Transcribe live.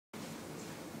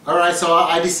Alright, so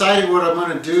I decided what I'm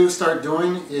going to start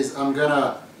doing is I'm going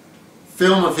to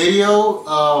film a video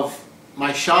of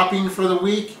my shopping for the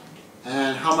week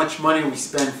and how much money we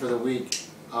spend for the week,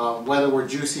 whether we're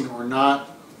juicing or not.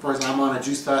 Of course, I'm on a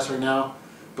juice fast right now,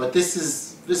 but this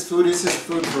is food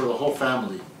for the whole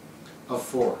family of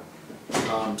 4.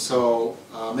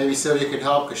 Maybe Sylvia could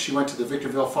help because she went to the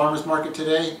Victorville Farmers Market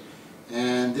today,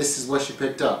 and this is what she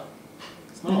picked up.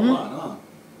 It's not a lot, huh?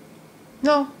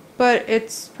 No, but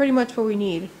it's pretty much what we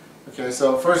need. Okay,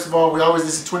 so first of all, this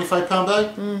is a 25-pound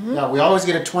bag? Yeah, we always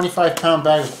get a 25-pound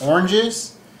bag of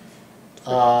oranges.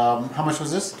 How much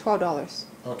was this? $12.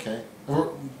 Okay.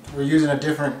 We're using a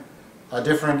different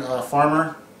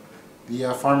farmer.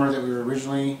 The farmer that we were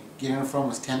originally getting it from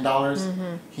was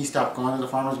 $10. He stopped going to the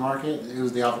farmer's market. It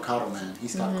was the avocado man. He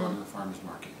stopped going to the farmer's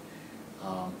market.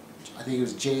 I think it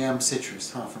was JM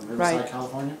Citrus, huh, from Riverside,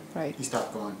 California? Right. He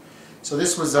stopped going. So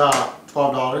this was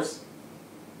 $12.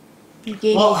 You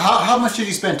gave Well, how much did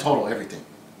you spend total, everything?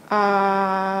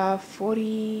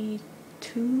 42.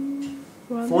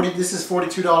 This is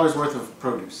 $42 worth of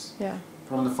produce. Yeah.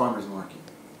 From the farmer's market.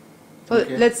 But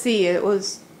Okay. let's see. It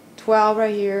was 12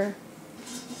 right here.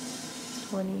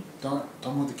 20. Don't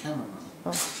move the camera around.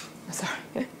 Oh,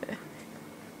 sorry.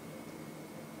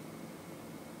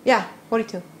 Yeah,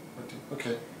 42.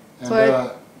 Okay. And,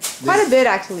 So quite a bit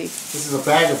actually. This is a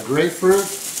bag of grapefruit.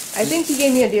 I think he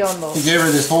gave me a deal on those. He gave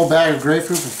her this whole bag of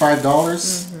grapefruit for $5.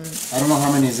 I don't know how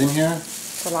many is in here.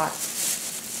 It's a lot.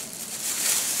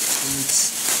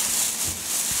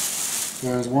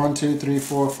 There's 1, 2, 3,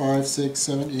 4, 5, 6,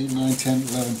 7, 8, 9, 10,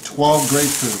 11, 12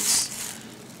 grapefruits.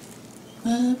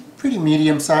 Pretty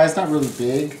medium sized, not really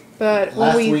big. But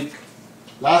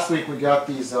last week we got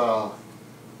these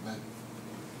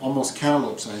almost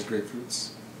cantaloupe sized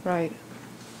grapefruits. Right.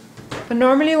 But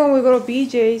normally when we go to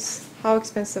BJ's, how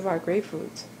expensive are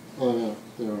grapefruits? Oh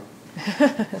yeah, they are.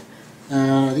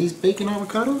 Are these bacon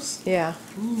avocados? Yeah.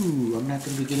 Ooh, I'm not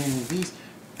going to be getting any of these.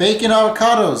 Bacon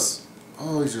avocados!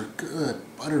 Oh, these are good.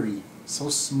 Buttery. So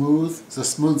smooth. It's a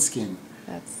smooth skin.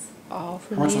 That's all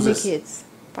for How much me was and the this? kids.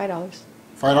 $5.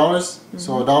 $5?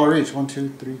 So $1 each. 1, 2,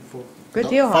 3, 4. Good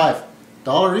deal, huh?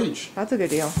 $5 each. That's a good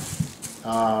deal.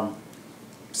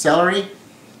 Celery?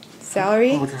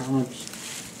 Celery? How much?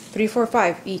 3, 4,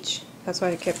 5 each. That's why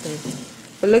I kept them.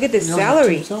 But look at this You only have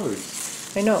celery. 2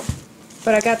 celeries. I know.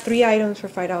 But I got 3 items for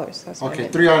 $5. That's what I Okay,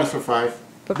 did. 3 items for 5.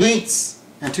 But Beets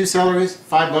and 2 celeries,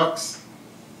 $5.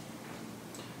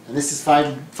 And this is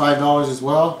 $5 as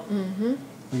well.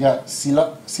 We got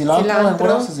cilantro. And what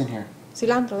else is in here?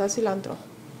 Cilantro, that's cilantro.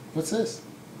 What's this?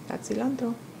 That's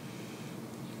cilantro.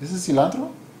 This is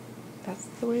cilantro? That's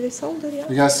the way they sold it, yeah.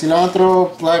 We got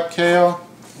cilantro, black kale,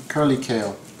 and curly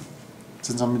kale.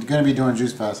 Since I'm going to be doing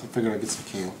juice fast, I figured I'd get some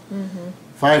kale.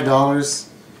 $5,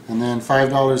 and then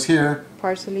 $5 here.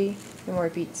 Parsley and more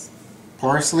beets.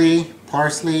 Parsley,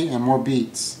 and more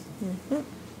beets.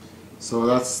 So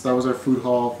that was our food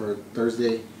haul for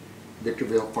Thursday,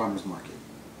 Victorville Farmers Market.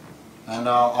 And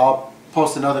I'll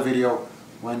post another video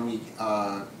when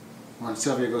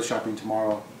Sylvia goes shopping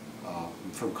tomorrow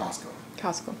from Costco.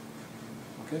 Costco.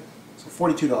 Okay, so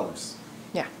 $42.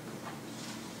 Yeah.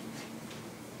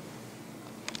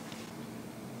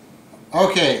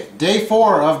 Okay, day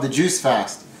 4 of the juice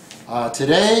fast.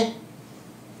 Today,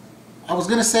 I was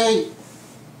gonna say,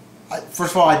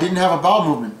 first of all, I didn't have a bowel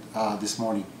movement this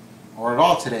morning, or at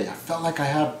all today. I felt like I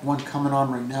had one coming on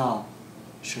right now.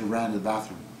 Should have ran to the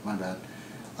bathroom. My bad.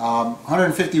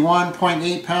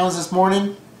 151.8 pounds this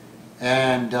morning,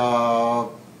 and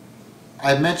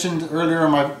I mentioned earlier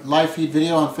in my live feed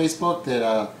video on Facebook that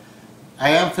I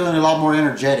am feeling a lot more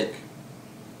energetic.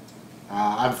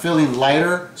 I'm feeling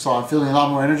lighter, so I'm feeling a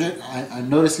lot more energetic. I'm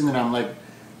noticing that I'm like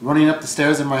running up the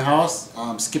stairs in my house,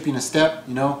 skipping a step,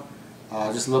 you know,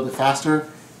 just a little bit faster,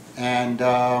 and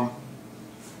my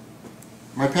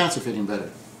pants are fitting better.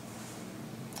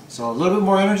 So a little bit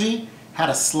more energy. Had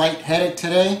a slight headache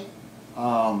today,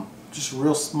 just a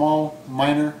real small,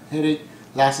 minor headache.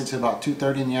 Lasted to about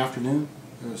 2:30 in the afternoon.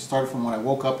 It started from when I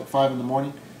woke up at 5 in the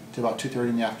morning to about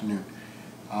 2:30 in the afternoon.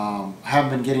 I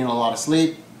haven't been getting a lot of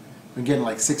sleep. Been getting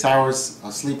like 6 hours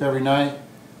of sleep every night,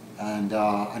 and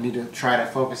I need to try to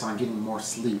focus on getting more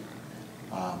sleep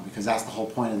because that's the whole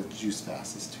point of the juice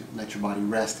fast, is to let your body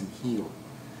rest and heal.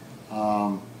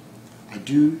 I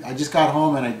just got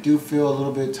home and I do feel a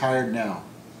little bit tired now.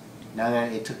 Now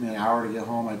that it took me an hour to get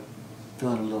home, I'm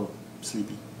feeling a little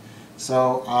sleepy.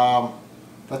 So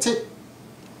that's it.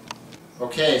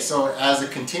 Okay, so as a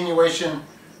continuation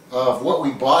of what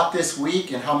we bought this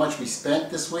week and how much we spent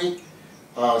this week,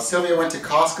 Sylvia went to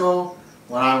Costco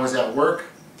when I was at work,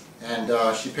 and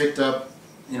she picked up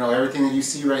you know, everything that you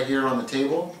see right here on the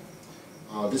table.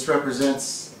 This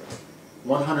represents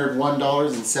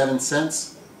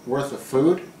 $101.07 worth of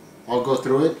food. I'll go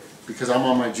through it because I'm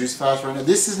on my juice fast right now.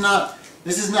 This is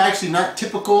actually not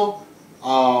typical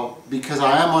because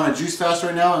I am on a juice fast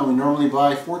right now, and we normally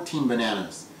buy 14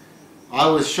 bananas. I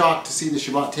was shocked to see that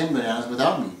she bought 10 bananas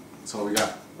without me. So we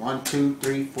got 1, 2,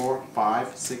 3, 4,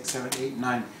 5, 6, 7, 8,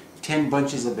 9, 10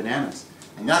 bunches of bananas,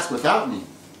 and that's without me.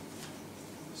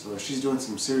 So she's doing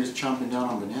some serious chomping down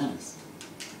on bananas.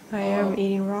 I am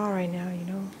eating raw right now, you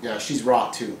know. Yeah, she's raw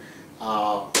too.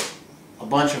 A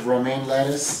bunch of romaine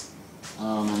lettuce,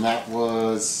 and that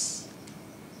was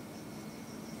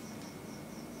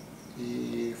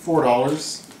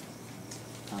 $4.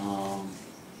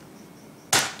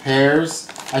 Pears.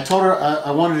 I told her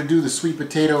I wanted to do the sweet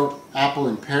potato, apple,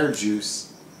 and pear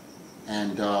juice,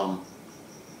 and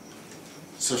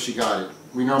so she got it.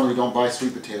 We normally don't buy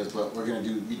sweet potatoes, but we're going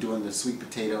to be doing the sweet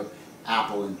potato,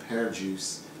 apple, and pear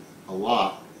juice a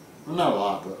lot. Well, not a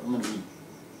lot, but I'm going to be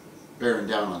bearing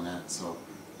down on that. So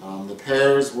the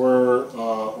pears were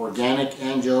organic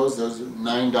Anjos. Those are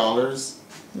 $9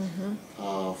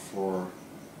 for,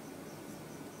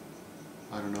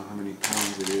 I don't know how many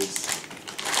pounds it is.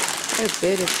 I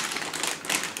bet it's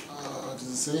Does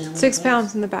it say how many 6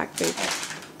 pounds in the back, babe.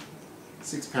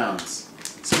 6 pounds.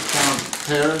 6 pounds of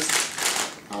pears.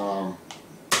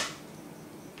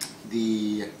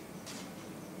 The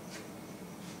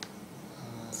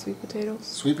Sweet potatoes.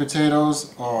 sweet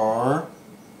potatoes are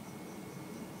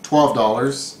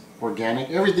 $12. Organic.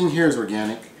 Everything here is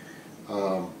organic.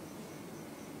 I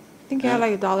think you had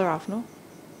like $1 off, no?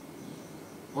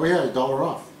 Oh yeah, $1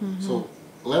 off. So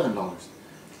 $11.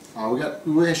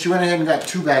 She went ahead and got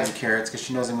 2 bags of carrots because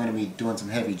she knows I'm going to be doing some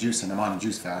heavy juicing. I'm on a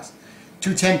juice fast.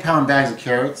 2 10-pound bags of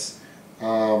carrots.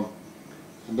 And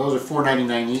those are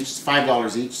 $4.99 each. It's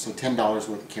 $5 each, so $10 worth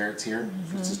of carrots here.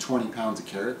 This is 20 pounds of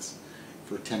carrots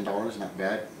for $10, not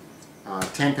bad.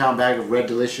 10-pound bag of Red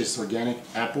Delicious organic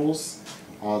apples.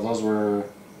 Those were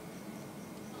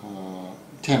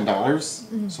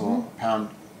 $10, so $1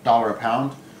 a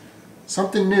pound.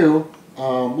 Something new.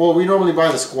 Well, we normally buy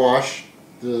the squash,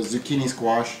 the zucchini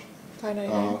squash,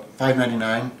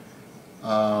 $5.99.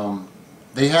 $5.99.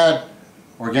 They had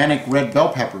organic red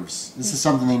bell peppers. This is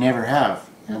something they never have,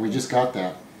 and we just got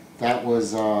that. That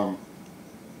was $6.99,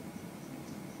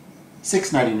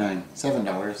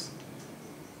 $7.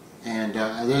 And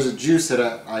there's a juice that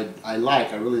I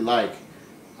really like,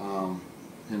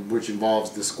 which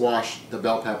involves the squash, the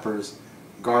bell peppers,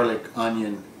 garlic,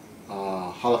 onion,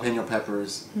 jalapeno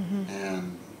peppers,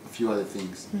 and a few other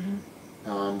things.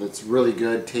 That's really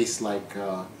good. Tastes like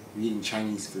you're eating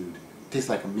Chinese food. Tastes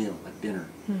like a meal, like dinner.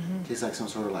 Tastes like some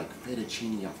sort of like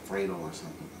fettuccine alfredo or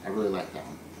something. I really like that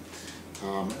one.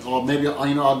 Or maybe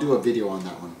I'll do a video on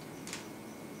that one.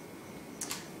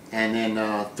 And then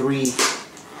 3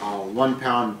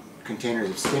 1-pound containers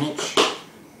of spinach.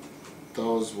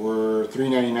 Those were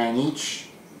 $3.99 each.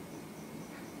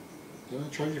 Did I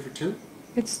charge you for 2?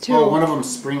 It's 2. Oh, one of them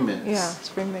spring mix. Yeah,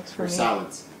 spring mix for me.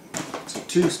 salads. So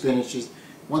 2 spinaches,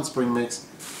 1 spring mix.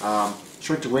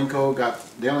 Short to Winco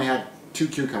they only had 2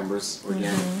 cucumbers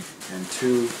organic and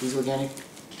 2. These organic?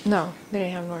 No, they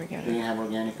didn't have no They organic. didn't have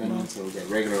organic onions, so we got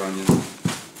regular onions.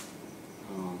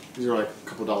 These are like a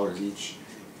couple dollars each.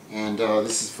 And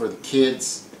this is for the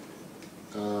kids.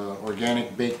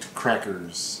 Organic baked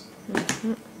crackers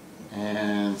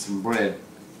and some bread.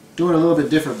 Doing a little bit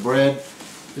different bread.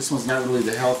 This one's not really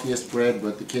the healthiest bread,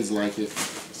 but the kids like it.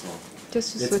 So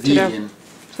Just to it's switch it up. vegan.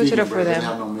 Switch it up bread. for Doesn't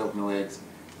them. have no milk, no eggs.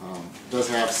 Does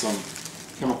have some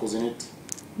chemicals in it,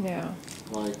 Yeah.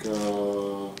 like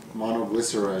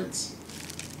monoglycerides,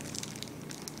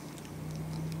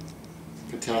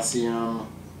 potassium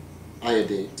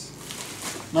iodate.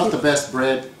 Not the best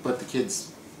bread, but the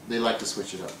kids, they like to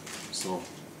switch it up. So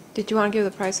Did you want to give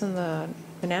the price on the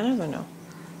bananas or no?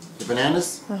 the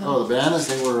bananas, oh, the bananas,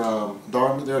 they're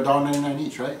 $1.99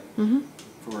 each, right?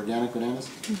 For organic bananas.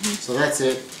 So that's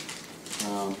it.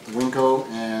 Winco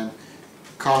and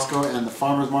Costco and the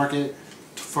farmers market.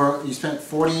 You spent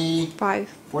 $45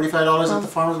 at the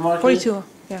farmers market. 42.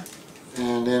 Yeah.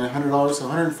 And then $100, so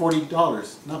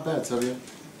 $140. Not bad, Sylvia.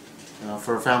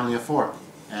 For a family of 4.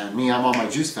 And me, I'm on my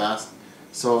juice fast.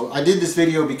 So I did this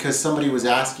video because somebody was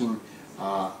asking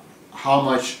how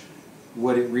much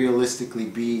would it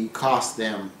realistically cost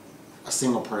them, a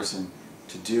single person,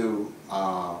 to do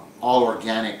all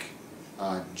organic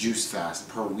juice fast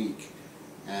per week.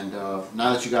 And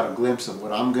now that you got a glimpse of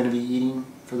what I'm going to be eating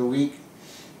for the week,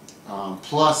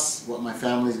 plus what my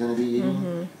family's going to be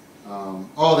eating,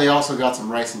 Oh, they also got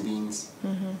some rice and beans.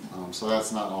 Mm-hmm. So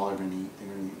that's not all they're gonna eat. They're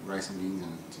gonna eat rice and beans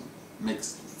and some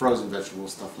mixed frozen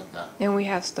vegetables, stuff like that. And we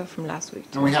have stuff from last week.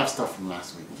 And we have stuff from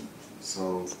last week.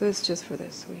 So So this is just for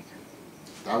this week.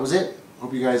 that was it.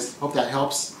 Hope that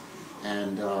helps.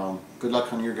 And good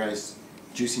luck on your guys'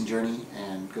 juicing journey,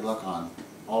 and good luck on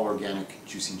all organic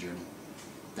juicing journey.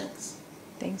 Thanks.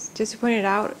 Thanks. Just to point it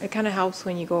out, it kind of helps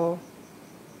when you go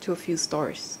to a few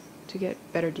stores to get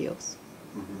better deals.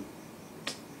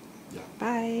 Yeah.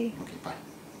 Bye. Okay, bye.